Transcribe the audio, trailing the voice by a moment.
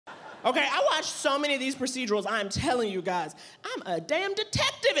Okay, I watched so many of these procedurals, I'm telling you guys, I'm a damn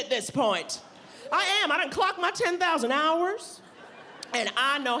detective at this point. I am. I done clocked my 10,000 hours, and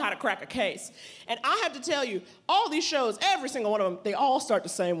I know how to crack a case. And I have to tell you, all these shows, every single one of them, they all start the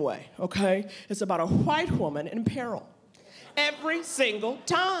same way, okay? It's about a white woman in peril. Every single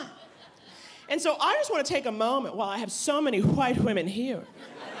time. And so I just want to take a moment while I have so many white women here,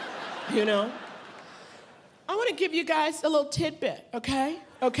 you know? I want to give you guys a little tidbit, okay?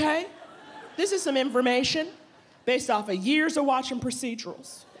 Okay? This is some information based off of years of watching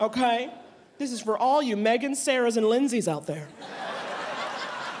procedurals, okay? This is for all you Megans, Sarahs, and Lindsays out there.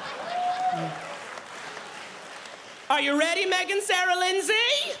 Are you ready, Megan, Sarah, Lindsay?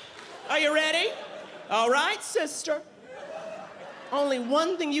 Are you ready? All right, sister. Only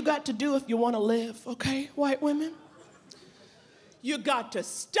one thing you got to do if you want to live, okay, white women? You got to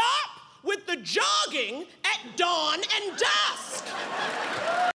stop with the jogging at dawn and dusk.